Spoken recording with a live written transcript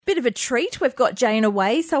of a treat. We've got Jane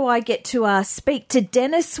away, so I get to speak to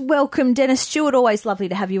Dennis. Welcome, Dennis Stewart. Always lovely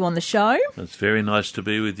to have you on the show. It's very nice to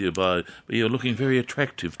be with you. You're looking very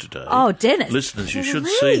attractive today. Oh, Dennis. Listeners, you should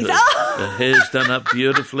see her. The hair's done up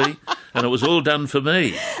beautifully, and it was all done for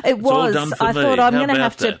me. It was. All done for I me. thought I'm How going to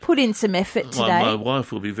have about to put in some effort today. My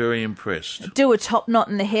wife will be very impressed. Do a top knot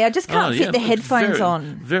in the hair. I just can't fit the headphones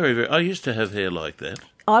on. Very, very. I used to have hair like that.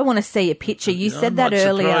 I want to see a picture. You said that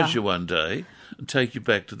earlier. I might surprise you one day and take you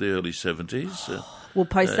back to the early 70s. We'll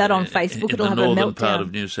post that on Facebook. It'll have a meltdown. In the northern part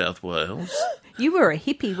of New South Wales. You were a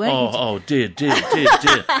hippie, weren't you? Oh, dear.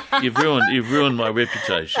 You've ruined my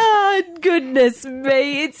reputation. Oh, goodness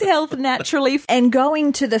me. It's Health Naturally. And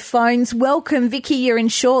going to the phones, welcome, Vicky. You're in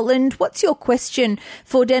Shortland. What's your question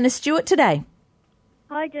for Dennis Stewart today?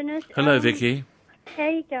 Hi, Dennis. Hello, Vicky. How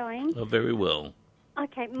are you going? Oh, very well.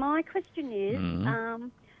 Okay, my question is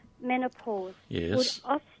menopause. Yes.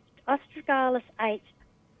 Would Astragalus 8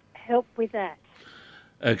 help with that?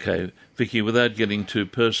 Okay, Vicky, without getting too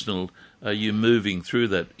personal, are you moving through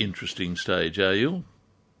that interesting stage, are you?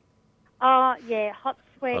 Yeah, hot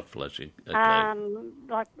sweat. Hot flushing, okay.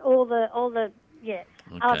 Like all the yes.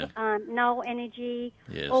 Okay. No energy,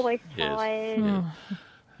 Yes. always Yes. tired. Yeah.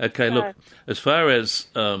 Okay, look, as far as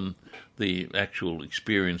the actual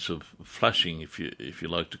experience of flushing, if you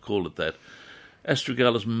like to call it that,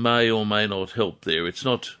 Astragalus may or may not help there. It's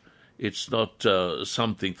not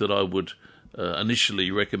something that I would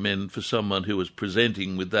initially recommend for someone who is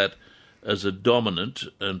presenting with that as a dominant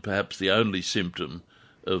and perhaps the only symptom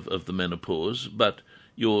of the menopause. But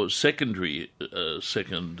your secondary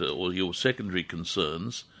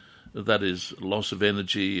concerns, that is loss of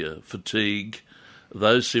energy, fatigue,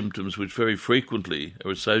 those symptoms which very frequently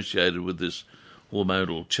are associated with this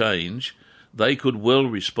hormonal change, they could well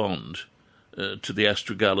respond to the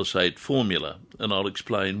Astragalus 8 formula, and I'll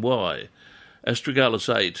explain why.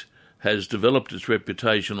 Astragalus 8 has developed its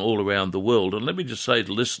reputation all around the world, and let me just say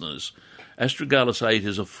to listeners, Astragalus 8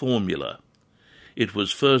 is a formula. It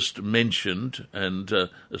was first mentioned, and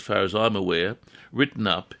as far as I'm aware, written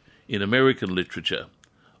up in American literature.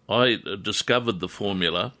 I discovered the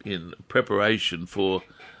formula in preparation for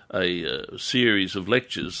a series of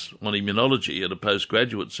lectures on immunology at a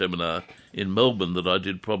postgraduate seminar in Melbourne that I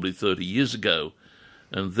did probably 30 years ago.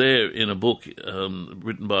 And there, in a book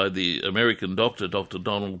written by the American doctor, Dr.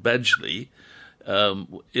 Donald Badgley,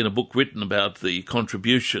 in a book written about the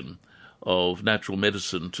contribution of natural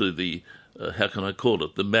medicine to the,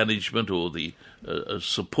 the management or the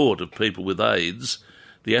support of people with AIDS,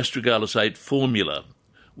 the Astragalus 8 formula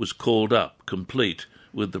was called up, complete,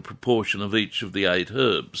 with the proportion of each of the 8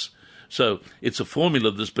 herbs. So it's a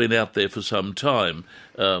formula that's been out there for some time,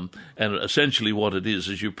 and essentially what it is,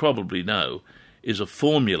 as you probably know, is a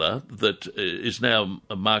formula that is now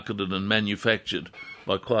marketed and manufactured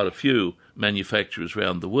by quite a few manufacturers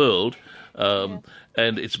around the world, and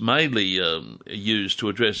it's mainly used to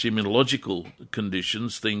address immunological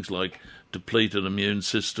conditions, things like depleted immune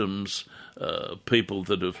systems, people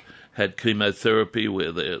that have had chemotherapy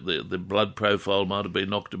where their blood profile might have been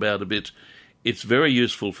knocked about a bit. It's very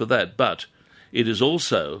useful for that, but it is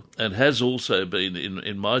also, and has also been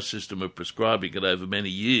in my system of prescribing it over many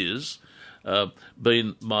years,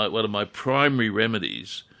 been one of my primary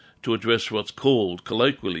remedies to address what's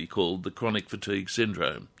colloquially called the chronic fatigue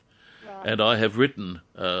syndrome. Right. And I have written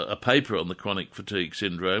a paper on the chronic fatigue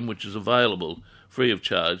syndrome, which is available free of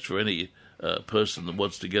charge for any person that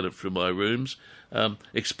wants to get it from my rooms,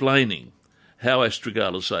 explaining how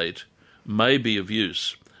Astragalus 8 may be of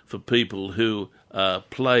use for people who are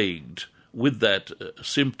plagued with that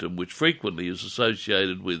symptom, which frequently is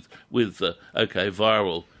associated with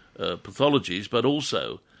viral pathologies, but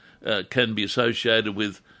also can be associated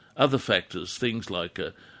with other factors, things like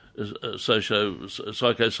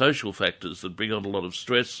psychosocial factors that bring on a lot of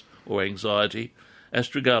stress or anxiety.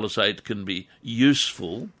 Astragalus 8 can be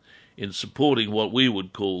useful in supporting what we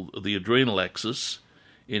would call the adrenal axis,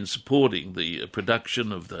 in supporting the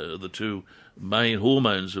production of the two main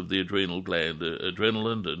hormones of the adrenal gland,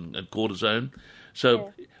 adrenaline and cortisone.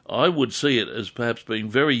 So I would see it as perhaps being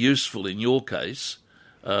very useful in your case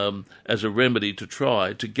as a remedy to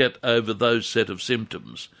try to get over those set of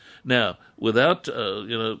symptoms. Now, without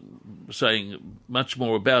saying much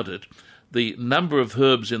more about it, the number of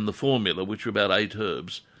herbs in the formula, which are about 8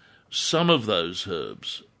 herbs, some of those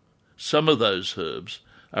herbs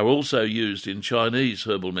are also used in Chinese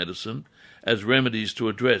herbal medicine as remedies to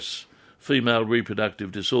address female reproductive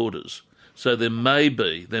disorders. So there may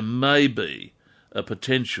be a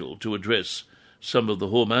potential to address some of the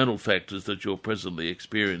hormonal factors that you're presently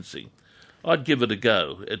experiencing. I'd give it a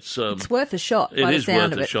go. It's worth a shot. It by is the sound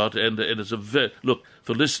worth of a it. shot, and it's look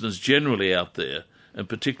for listeners generally out there, and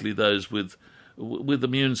particularly those with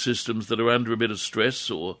immune systems that are under a bit of stress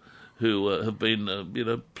or who have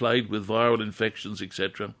been plagued with viral infections,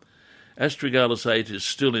 etc. Astragalus 8 is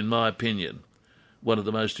still, in my opinion, one of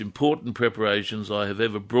the most important preparations I have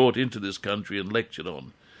ever brought into this country and lectured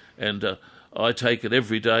on. And I take it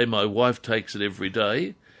every day, my wife takes it every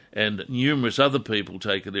day, and numerous other people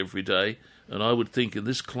take it every day. And I would think in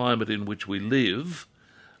this climate in which we live,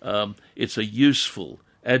 it's a useful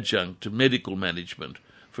adjunct to medical management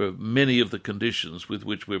for many of the conditions with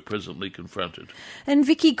which we're presently confronted. And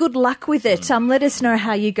Vicky, good luck with it. Let us know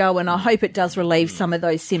how you go, and I hope it does relieve some of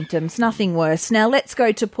those symptoms. Nothing worse. Now let's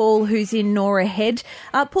go to Paul, who's in Nora Head.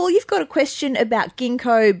 Paul, you've got a question about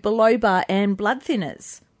ginkgo biloba and blood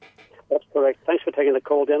thinners. That's correct. Thanks for taking the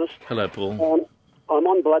call, Dennis. Hello, Paul. I'm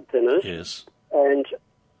on blood thinners. Yes. And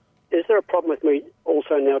is there a problem with me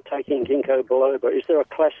also now taking ginkgo biloba? Is there a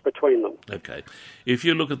clash between them? Okay. If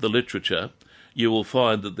you look at the literature, you will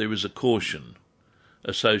find that there is a caution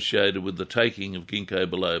associated with the taking of ginkgo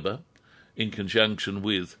biloba in conjunction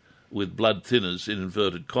with blood thinners in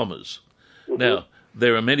inverted commas. Mm-hmm. Now,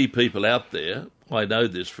 there are many people out there, I know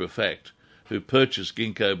this for a fact, who purchase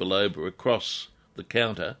ginkgo biloba across the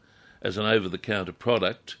counter as an over-the-counter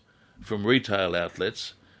product from retail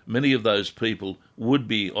outlets. Many of those people would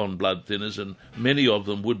be on blood thinners, and many of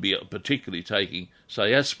them would be particularly taking,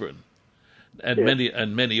 say, aspirin. And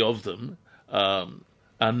many of them are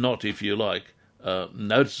not, if you like,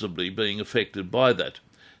 noticeably being affected by that.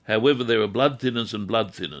 However, there are blood thinners and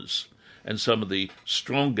blood thinners, and some of the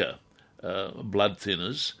stronger blood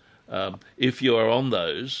thinners. If you are on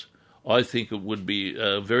those, I think it would be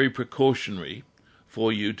very precautionary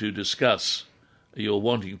for you to discuss your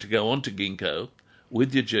wanting to go on to ginkgo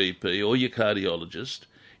with your GP or your cardiologist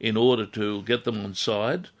in order to get them on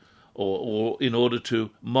side or in order to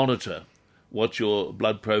monitor what your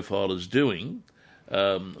blood profile is doing,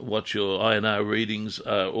 what your INR readings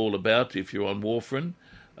are all about if you're on warfarin.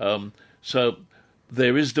 So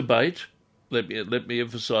there is debate. Let me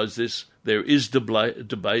emphasise this. There is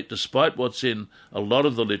debate, despite what's in a lot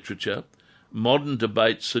of the literature. Modern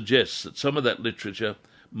debate suggests that some of that literature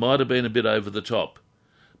might have been a bit over the top.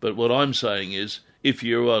 But what I'm saying is, if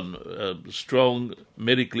you're on strong,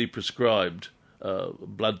 medically prescribed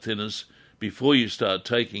blood thinners, before you start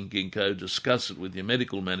taking ginkgo, discuss it with your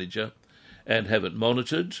medical manager and have it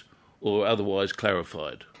monitored or otherwise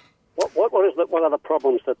clarified. What are the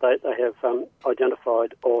problems that they have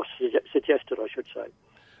identified or suggested, I should say?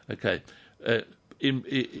 Okay.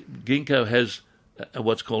 Ginkgo has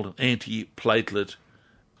what's called an anti-platelet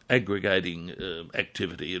aggregating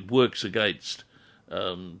activity. It works against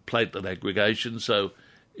platelet aggregation, so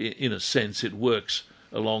in a sense it works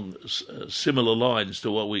along similar lines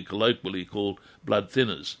to what we colloquially call blood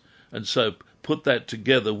thinners. And so put that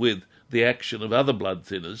together with the action of other blood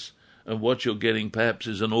thinners, and what you're getting perhaps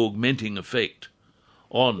is an augmenting effect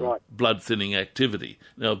on blood thinning activity.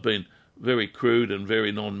 Now, I've been very crude and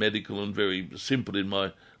very non-medical and very simple in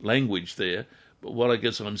my language there, but what I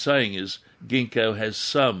guess I'm saying is ginkgo has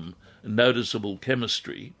some noticeable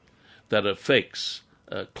chemistry that affects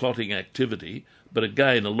clotting activity, but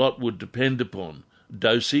again, a lot would depend upon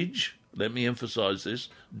dosage. Let me emphasise this: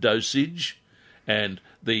 dosage, and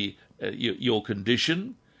your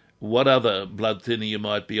condition, what other blood thinner you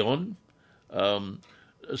might be on.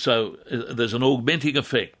 So there's an augmenting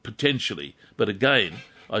effect potentially, but again,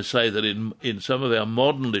 I say that in some of our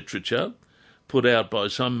modern literature, put out by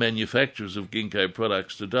some manufacturers of ginkgo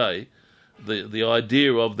products today, the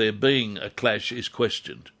idea of there being a clash is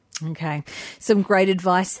questioned. Okay, some great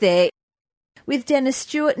advice there. With Dennis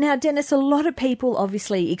Stewart. Now, Dennis, a lot of people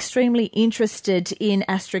obviously extremely interested in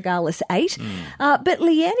Astragalus 8, but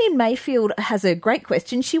Leanne in Mayfield has a great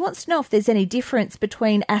question. She wants to know if there's any difference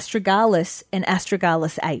between Astragalus and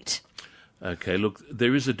Astragalus 8. Okay, look,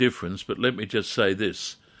 there is a difference, but let me just say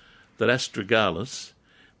this, that Astragalus,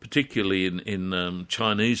 particularly in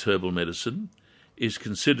Chinese herbal medicine, is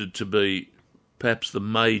considered to be perhaps the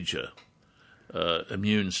major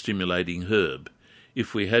immune-stimulating herb.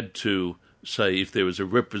 If we had to say if there was a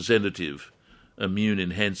representative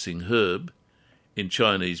immune-enhancing herb in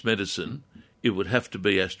Chinese medicine, it would have to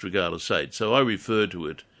be Astragalus 8. So I refer to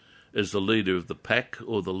it as the leader of the pack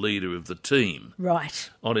or the leader of the team. Right.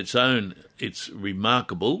 On its own, it's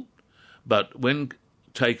remarkable, but when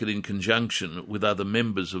taken in conjunction with other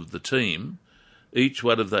members of the team, each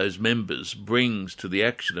one of those members brings to the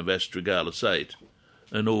action of Astragalus 8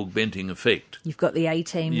 an augmenting effect. You've got the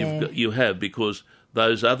A-team there. You have, because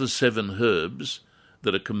those other 7 herbs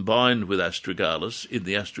that are combined with astragalus in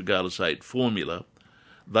the astragalus 8 formula,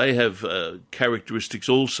 they have characteristics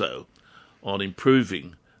also on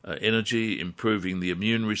improving energy, improving the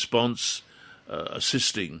immune response,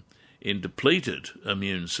 assisting in depleted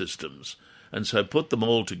immune systems. And so put them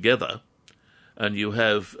all together and you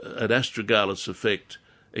have an astragalus effect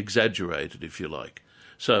exaggerated, if you like.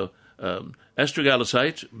 So astragalus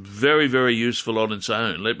 8, very, very useful on its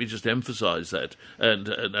own. Let me just emphasise that. And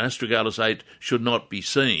astragalus 8 should not be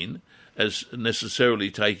seen as necessarily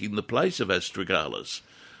taking the place of astragalus.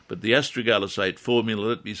 But the astragalus 8 formula,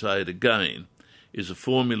 let me say it again, is a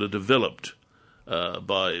formula developed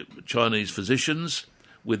by Chinese physicians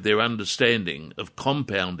with their understanding of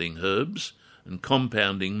compounding herbs, and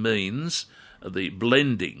compounding means the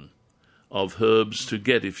blending of herbs to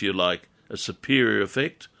get, if you like, a superior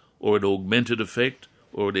effect or an augmented effect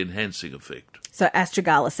or an enhancing effect. So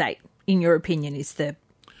astragalus 8, in your opinion, is the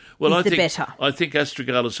better? I think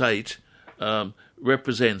astragalus 8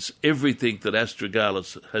 represents everything that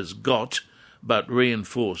astragalus has got, but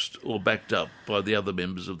reinforced or backed up by the other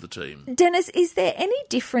members of the team. Dennis, is there any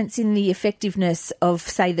difference in the effectiveness of,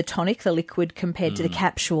 say, the tonic, the liquid, compared to the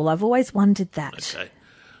capsule? I've always wondered that. Okay.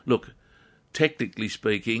 Look, technically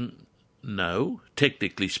speaking, no.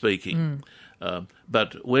 Technically speaking.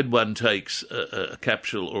 But when one takes a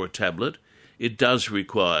capsule or a tablet, it does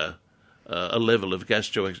require a level of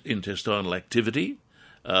gastrointestinal activity,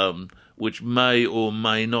 which may or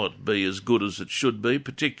may not be as good as it should be,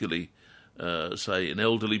 particularly say in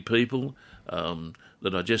elderly people. The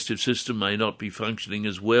digestive system may not be functioning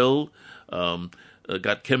as well.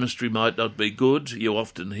 Gut chemistry might not be good. You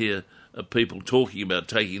often hear people talking about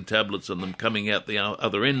taking tablets and them coming out the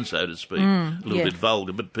other end, so to speak. A little bit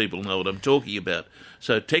vulgar, but people know what I'm talking about.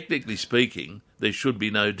 So technically speaking, there should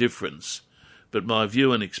be no difference. But my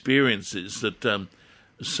view and experience is that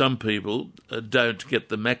some people don't get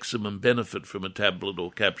the maximum benefit from a tablet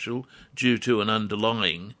or capsule due to an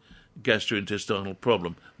underlying gastrointestinal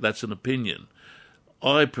problem. That's an opinion.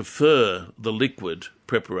 I prefer the liquid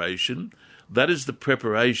preparation. That is the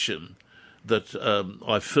preparation that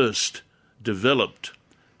I first developed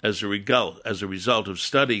as a result of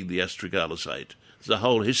studying the astragalus 8. There's a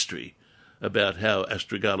whole history about how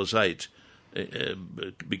astragalus 8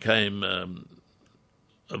 became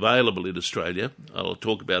available in Australia. I'll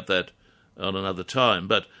talk about that on another time.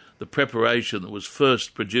 But the preparation that was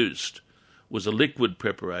first produced was a liquid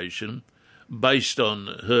preparation based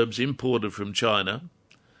on herbs imported from China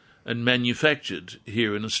and manufactured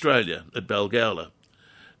here in Australia at Balgowlah.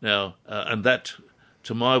 Now, and that,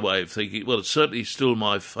 to my way of thinking, well, it's certainly still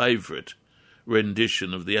my favourite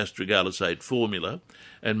rendition of the astragalus 8 formula,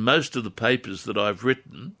 and most of the papers that I've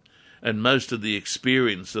written and most of the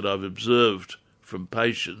experience that I've observed from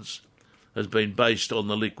patients has been based on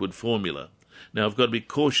the liquid formula. Now, I've got to be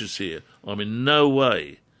cautious here. I'm in no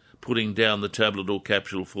way putting down the tablet or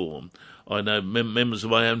capsule form. I know members of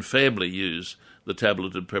my own family use the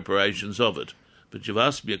tableted preparations of it. But you've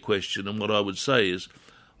asked me a question, and what I would say is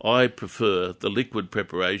I prefer the liquid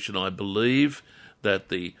preparation. I believe that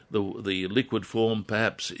the liquid form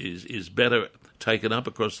perhaps is better taken up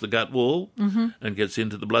across the gut wall and gets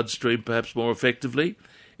into the bloodstream perhaps more effectively.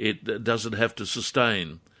 It doesn't have to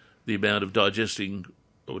sustain the amount of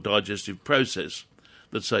digestive process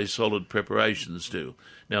that, say, solid preparations do.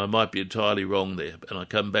 Now, I might be entirely wrong there, and I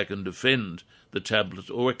come back and defend the tablet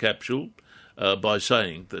or a capsule by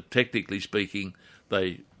saying that, technically speaking,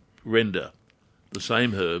 they render the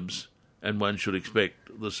same herbs and one should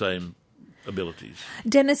expect the same abilities.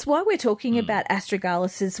 Dennis, while we're talking about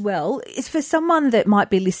astragalus as well, is for someone that might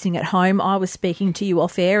be listening at home, I was speaking to you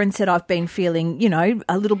off air and said I've been feeling,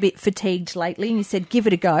 a little bit fatigued lately, and you said give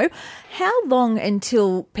it a go. How long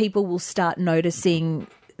until people will start noticing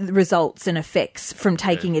the results and effects from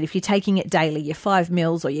taking it, if you're taking it daily, your 5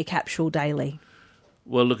 mils or your capsule daily?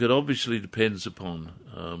 Well, look, it obviously depends upon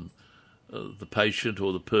the patient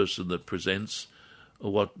or the person that presents,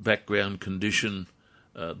 or what background condition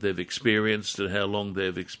they've experienced and how long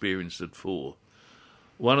they've experienced it for.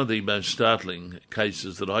 One of the most startling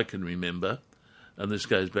cases that I can remember, and this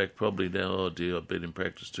goes back probably now, I've been in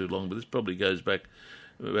practice too long, but this probably goes back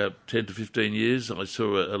about 10 to 15 years. I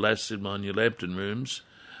saw a lass in my New Lambton rooms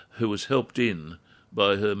who was helped in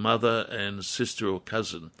by her mother and sister or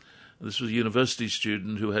cousin. This was a university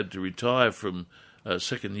student who had to retire from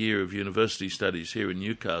second year of university studies here in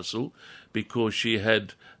Newcastle because she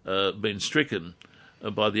had been stricken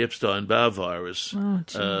by the Epstein-Barr virus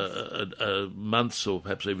months or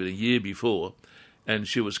perhaps even a year before, and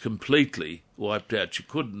she was completely wiped out. She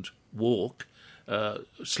couldn't walk,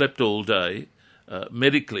 slept all day,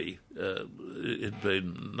 medically,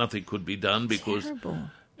 nothing could be done because... Terrible.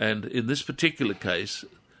 And in this particular case,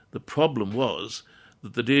 the problem was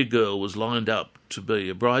that the dear girl was lined up to be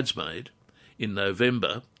a bridesmaid in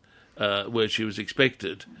November, where she was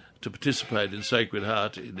expected to participate in Sacred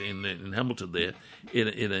Heart in Hamilton there,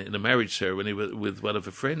 in a marriage ceremony with one of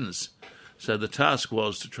her friends. So the task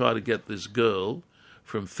was to try to get this girl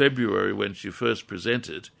from February, when she first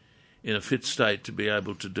presented, in a fit state to be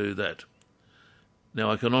able to do that. Now,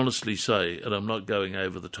 I can honestly say, and I'm not going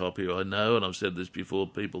over the top here, I know, and I've said this before,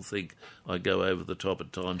 people think I go over the top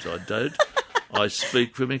at times. I don't. I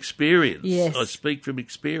speak from experience. Yes. I speak from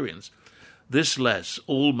experience. This lass,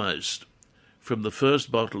 almost from the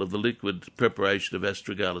first bottle of the liquid preparation of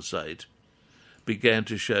astragalus 8, began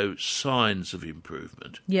to show signs of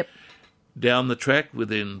improvement. Yep. Down the track,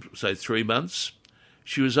 within, say, 3 months,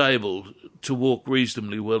 she was able to walk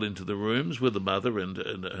reasonably well into the rooms with the mother and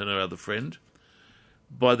her other friend.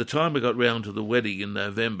 By the time we got round to the wedding in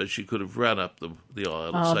November, she could have run up the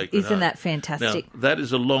aisle of Sacred Heart. Isn't that fantastic? Now, that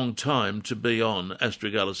is a long time to be on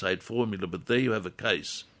astragalus 8 formula, but there you have a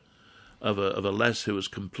case of a lass who was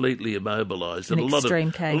completely immobilised. An And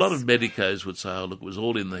extreme case. A lot of medicos would say, oh, look, it was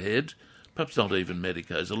all in the head. Perhaps not even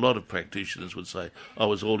medicos. A lot of practitioners would say, oh, it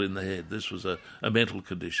was all in the head. This was a mental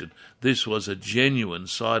condition. This was a genuine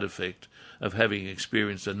side effect of having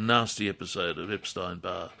experienced a nasty episode of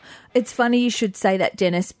Epstein-Barr. It's funny you should say that,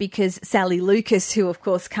 Dennis, because Sally Lucas, who of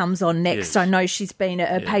course comes on next, Yes. I know she's been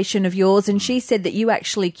a patient of yours, and she said that you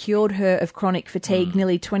actually cured her of chronic fatigue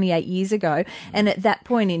nearly 28 years ago. And at that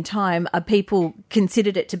point in time, people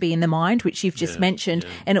considered it to be in the mind, which you've just mentioned,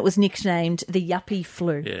 and it was nicknamed the yuppie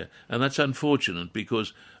flu. Yeah, and that's unfortunate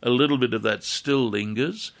because a little bit of that still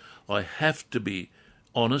lingers. I have to be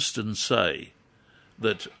honest and say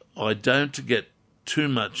that I don't get too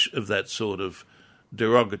much of that sort of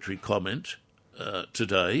derogatory comment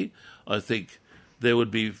today. I don't think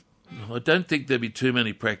there'd be too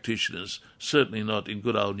many practitioners, certainly not in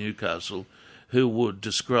good old Newcastle, who would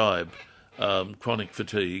describe chronic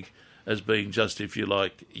fatigue as being just, if you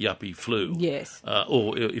like, yuppie flu. Yes.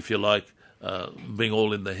 Or, if you like, being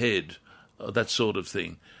all in the head, that sort of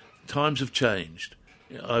thing. Times have changed.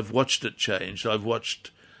 I've watched it change. I've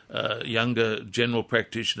watched younger general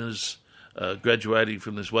practitioners graduating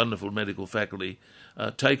from this wonderful medical faculty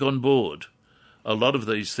take on board a lot of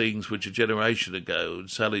these things which a generation ago, in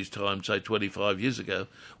Sally's time, say 25 years ago,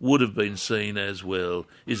 would have been seen as, well,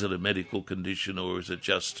 is it a medical condition or is it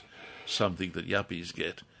just something that yuppies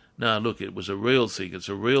get? No, look, it was a real thing. It's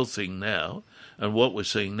a real thing now. And what we're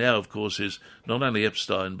seeing now, of course, is not only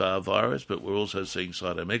Epstein-Barr virus, but we're also seeing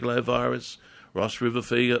cytomegalovirus, Ross River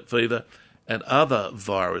fever, and other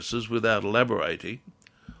viruses, without elaborating.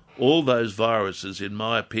 All those viruses, in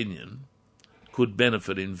my opinion, could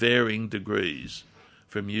benefit in varying degrees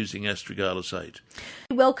from using astragalus 8.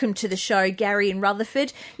 Welcome to the show, Gary in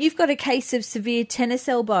Rutherford. You've got a case of severe tennis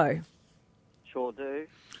elbow. Sure do.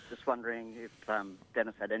 Just wondering if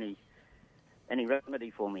Dennis had any remedy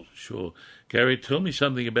for me. Sure. Gary, tell me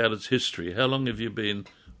something about its history. How long have you been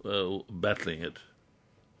battling it?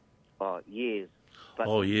 Years.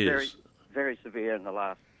 But Years. Very, very severe in the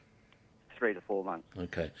last 3 to 4 months.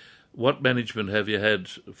 Okay. What management have you had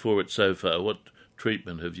for it so far? What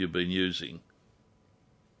treatment have you been using?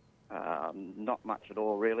 Not much at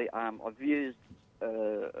all, really. I've used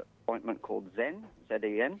ointment called Zen,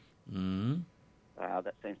 Z-E-N. Mm-hmm.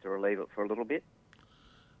 That seems to relieve it for a little bit.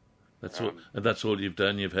 That's all you've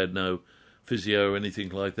done? You've had no physio or anything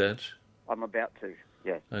like that? I'm about to,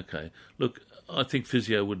 yes. Okay. Look, I think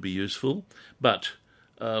physio would be useful, but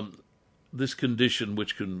this condition,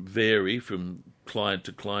 which can vary from client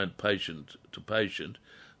to client, patient to patient,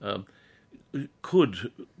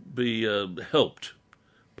 could be helped,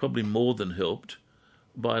 probably more than helped,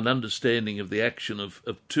 by an understanding of the action of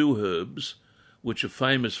two herbs which are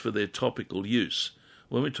famous for their topical use.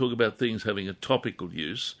 When we talk about things having a topical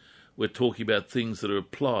use, we're talking about things that are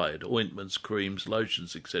applied, ointments, creams,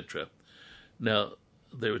 lotions, etc. Now,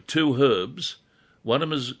 there are two herbs. One of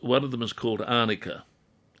them is called arnica.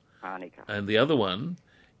 Arnica. And the other one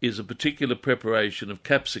is a particular preparation of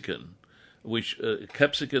capsicum, which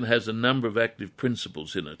capsicum has a number of active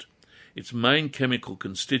principles in it. Its main chemical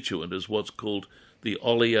constituent is what's called the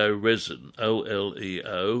oleoresin, OLEO-RESIN.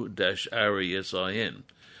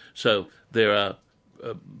 So there are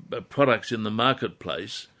products in the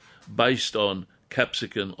marketplace based on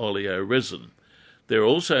capsicum oleoresin. There are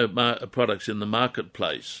also products in the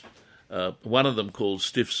marketplace, one of them called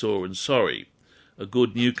Stiff, Sore and Sorry, a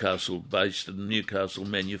good Newcastle-based and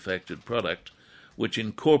Newcastle-manufactured product, which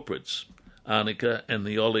incorporates arnica and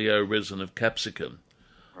the oleoresin of capsicum.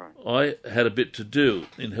 Right. I had a bit to do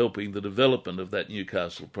in helping the development of that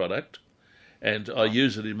Newcastle product, and I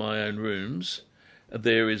use it in my own rooms.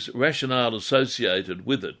 There is rationale associated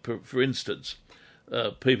with it. For instance,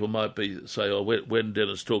 people might say, oh, when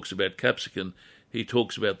Dennis talks about capsicum, he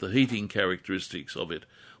talks about the heating characteristics of it.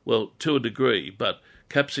 Well, to a degree, but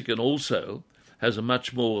capsicum also has a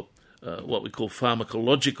much more what we call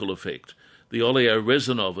pharmacological effect. The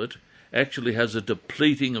oleoresin of it actually has a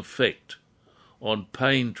depleting effect on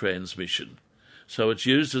pain transmission. So it's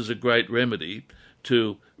used as a great remedy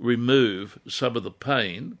to remove some of the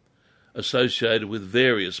pain associated with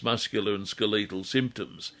various muscular and skeletal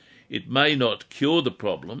symptoms. It may not cure the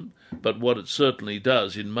problem, but what it certainly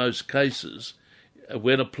does in most cases,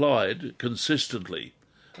 when applied consistently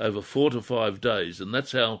over 4 to 5 days, and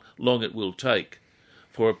that's how long it will take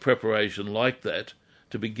for a preparation like that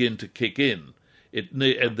to begin to kick in.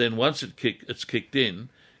 And then once it's kicked in,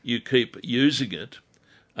 you keep using it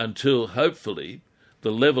until hopefully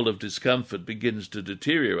the level of discomfort begins to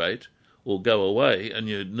deteriorate or go away and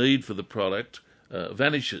your need for the product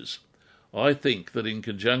vanishes. I think that in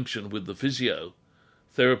conjunction with the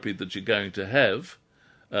physiotherapy that you're going to have,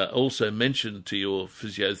 also mention to your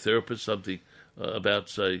physiotherapist something about,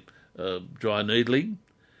 say, dry needling,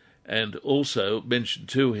 and also mention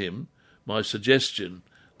to him my suggestion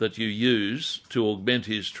that you use to augment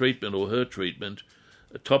his treatment or her treatment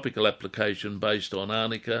a topical application based on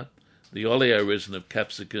arnica, the oleoresin of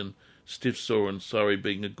capsicum, stiff sore and sorry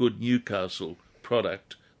being a good Newcastle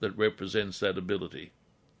product that represents that ability.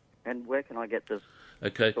 And where can I get this?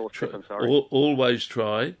 Okay, sorry. Always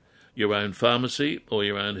try your own pharmacy or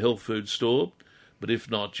your own health food store, but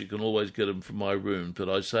if not, you can always get them from my room. But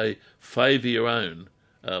I say favour your own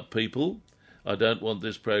people. I don't want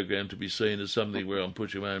this program to be seen as something where I'm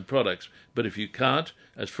pushing my own products. But if you can't,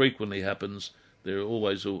 as frequently happens, they're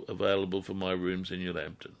always available from my rooms in New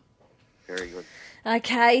Lambton. Very good.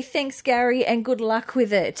 Okay, thanks, Gary, and good luck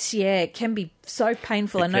with it. Yeah, it can be so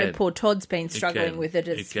painful. I know poor Todd's been struggling with it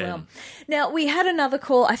as well. Now, we had another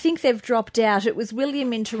call. I think they've dropped out. It was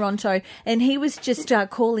William in Toronto, and he was just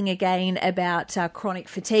calling again about chronic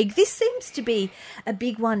fatigue. This seems to be a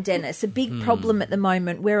big one, Dennis, a big problem at the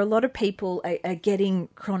moment where a lot of people are getting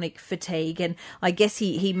chronic fatigue, and I guess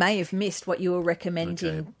he may have missed what you were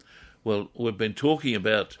recommending. Okay. Well, we've been talking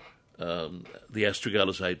about the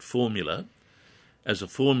Astragalus 8 formula as a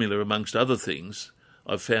formula, amongst other things,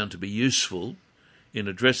 I've found to be useful in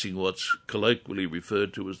addressing what's colloquially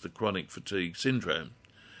referred to as the chronic fatigue syndrome.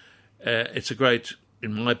 It's a great,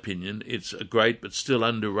 in my opinion, it's a great but still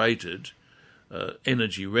underrated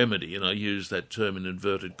energy remedy, and I use that term in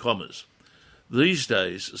inverted commas. These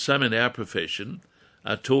days, some in our profession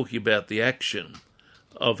are talking about the action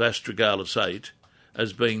of Astragalus 8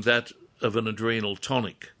 as being that of an adrenal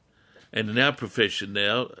tonic. And in our profession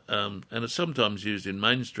now, and it's sometimes used in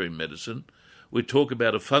mainstream medicine, we talk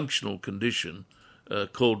about a functional condition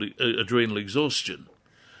called adrenal exhaustion.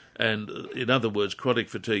 And in other words, chronic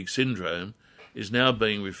fatigue syndrome is now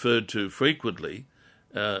being referred to frequently,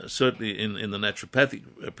 certainly in the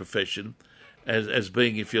naturopathic profession, as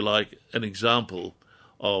being, if you like, an example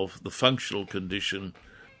of the functional condition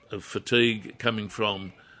of fatigue coming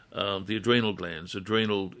from the adrenal glands,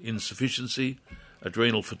 adrenal insufficiency,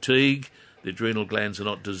 adrenal fatigue. The adrenal glands are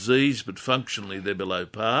not diseased, but functionally they're below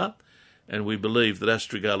par, and we believe that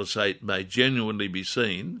Astragalus 8 may genuinely be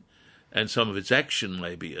seen, and some of its action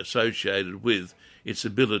may be associated with its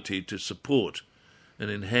ability to support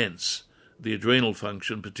and enhance the adrenal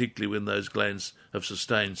function, particularly when those glands have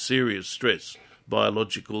sustained serious stress,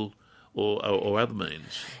 biological or other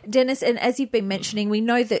means. Dennis, and as you've been mentioning, we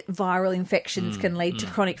know that viral infections can lead to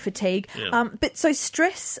chronic fatigue. Yeah. But so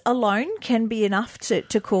stress alone can be enough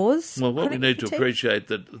to cause Well, what we need fatigue? to appreciate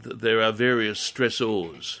that there are various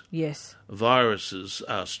stressors. Yes. Viruses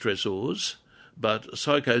are stressors, but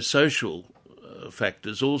psychosocial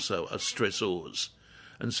factors also are stressors.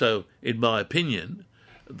 And so, in my opinion,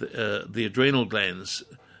 the adrenal glands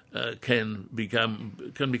can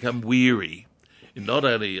become weary in not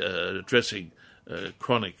only addressing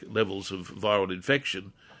chronic levels of viral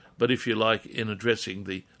infection, but, if you like, in addressing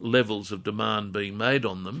the levels of demand being made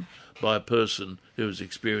on them by a person who is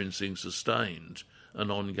experiencing sustained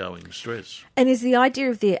and ongoing stress. And is the idea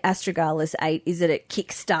of the Astragalus 8 is that it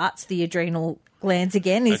kick-starts the adrenal glands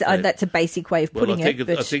again? That's a basic way of putting it.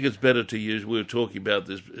 I think it's better to use, we were talking about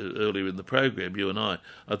this earlier in the program, you and I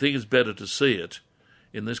think it's better to see it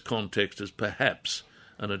in this context as perhaps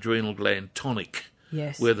an adrenal gland tonic,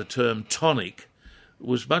 yes, where the term tonic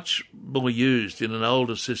was much more used in an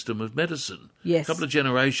older system of medicine. Yes. A couple of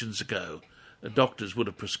generations ago, doctors would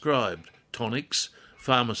have prescribed tonics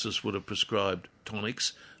pharmacists would have prescribed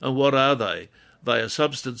tonics. And what are they? They are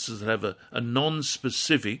substances that have a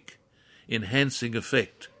non-specific enhancing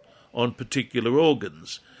effect on particular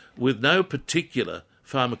organs with no particular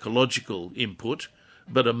pharmacological input,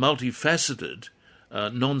 but a multifaceted,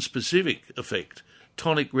 non-specific effect.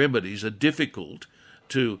 Tonic remedies are difficult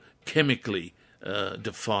to chemically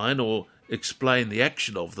define or explain the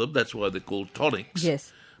action of them. That's why they're called tonics.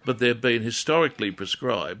 Yes. But they've been historically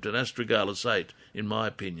prescribed, and astragalus 8, in my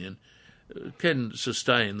opinion, can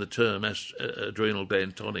sustain the term adrenal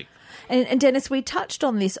gland tonic. And Dennis, we touched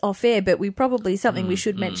on this off air, but something we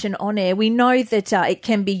should mention on air. We know that it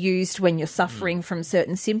can be used when you're suffering from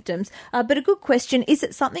certain symptoms. But a good question, is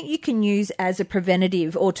it something you can use as a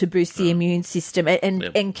preventative or to boost the immune system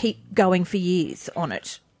and keep going for years on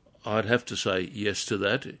it? I'd have to say yes to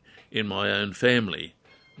that. In my own family,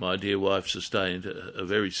 my dear wife sustained a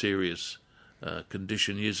very serious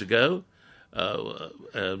condition years ago.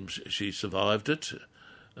 She survived it,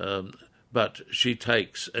 but she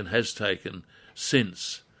takes and has taken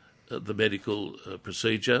since the medical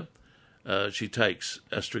procedure. She takes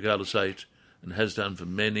astragalus 8 and has done for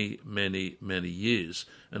many, many, many years.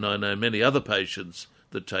 And I know many other patients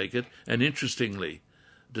that take it. And interestingly,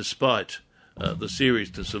 despite the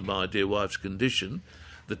seriousness of my dear wife's condition,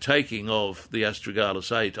 the taking of the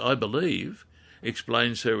astragalus 8, I believe,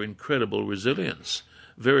 explains her incredible resilience.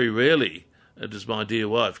 Very rarely does my dear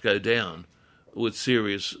wife go down with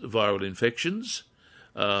serious viral infections.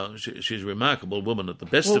 She's a remarkable woman at the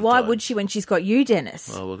best of times. Well, why would she when she's got you,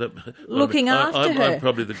 Dennis? Oh, well, Looking after her. I'm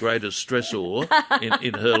probably the greatest stressor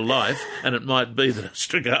in her life, and it might be that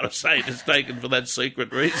astragalus 8 is taken for that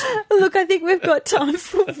secret reason. Look, I think we've got time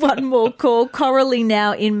for one more call. Coralie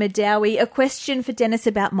now in Madawi. A question for Dennis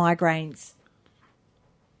about migraines.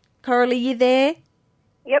 Coralie, you there?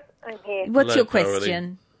 Yep, I'm here. What's Hello, your Coralie.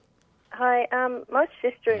 question? Hi, my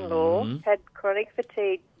sister-in-law had chronic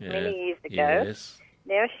fatigue many years ago. Yes.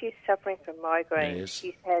 Now she's suffering from migraines. Yes.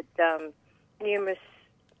 She's had numerous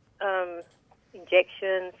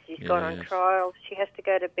injections. She's gone on trials. She has to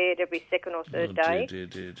go to bed every second or third day.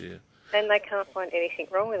 Dear. And they can't find anything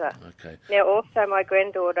wrong with her. Okay. Now, also, my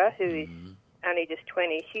granddaughter, who is only just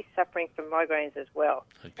 20, she's suffering from migraines as well.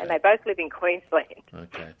 Okay. And they both live in Queensland.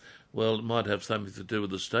 Okay. Well, it might have something to do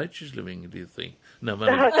with the state she's living in, do you think? No,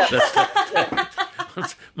 that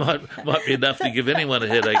might be enough to give anyone a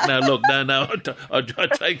headache. No, look, no, I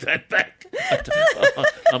take that back.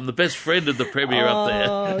 I'm the best friend of the Premier up there.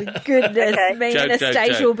 Oh, goodness me,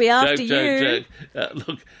 Anastasia will be after you.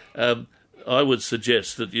 Look, I would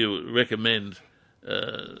suggest that you recommend,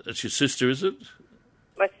 it's your sister, is it?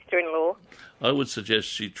 My sister-in-law. I would suggest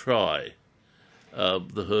she try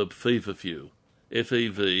the herb feverfew.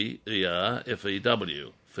 Fever,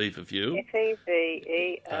 F-E-W, feverfew.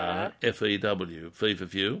 Fever. F-E-W,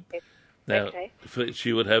 feverfew. Now,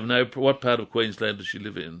 she would have no... What part of Queensland does she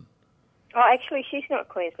live in? Oh, actually, she's not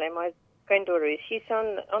Queensland. My granddaughter is. She's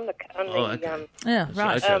on the okay. Yeah,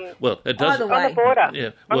 right. Okay. Well, it does... Either way. on the border. Yeah,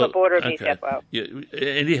 On the border of New okay. South Wales. Yeah,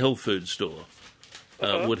 any health food store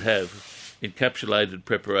would have encapsulated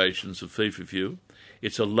preparations of feverfew.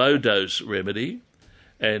 It's a low-dose remedy.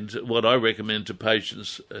 And what I recommend to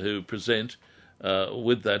patients who present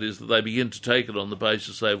with that is that they begin to take it on the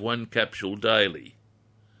basis they have one capsule daily.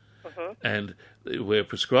 And we're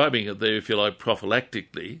prescribing it there, if you like,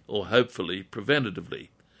 prophylactically or hopefully preventatively.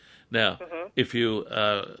 Now, if you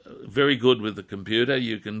are very good with the computer,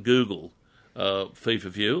 you can Google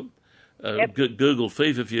feverfew, Google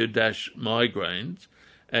feverfew-migraines,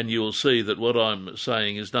 and you will see that what I'm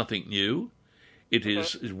saying is nothing new. It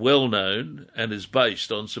is well known and is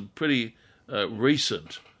based on some pretty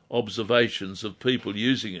recent observations of people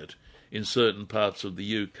using it in certain parts of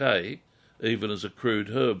the UK, even as a crude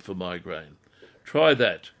herb for migraine. Try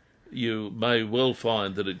that. You may well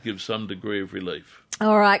find that it gives some degree of relief.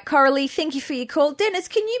 All right, Coralie, thank you for your call. Dennis,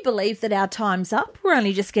 can you believe that our time's up? We're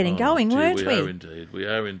only just getting going, weren't we? We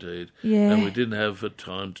are indeed. Yeah. And we didn't have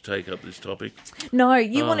time to take up this topic. No,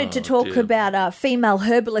 you wanted to talk about female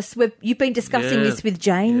herbalists. You've been discussing this with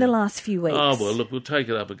Jane the last few weeks. Oh, well, look, we'll take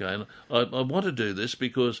it up again. I want to do this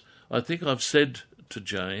because I think I've said to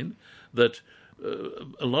Jane that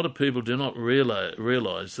a lot of people do not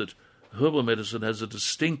realise that herbal medicine has a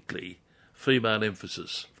distinctly female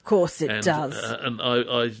emphasis. Of course it does. And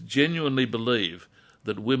I genuinely believe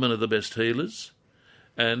that women are the best healers.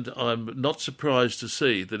 And I'm not surprised to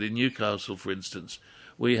see that in Newcastle, for instance,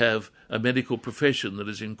 we have a medical profession that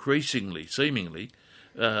is increasingly, seemingly,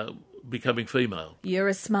 becoming female. You're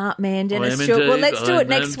a smart man, Dennis I am Stewart. Well, indeed. let's do it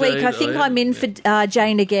next week. I think I'm in for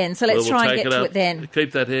Jane again, so let's try and get to it then.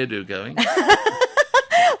 Keep that hairdo going.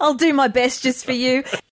 I'll do my best just for you.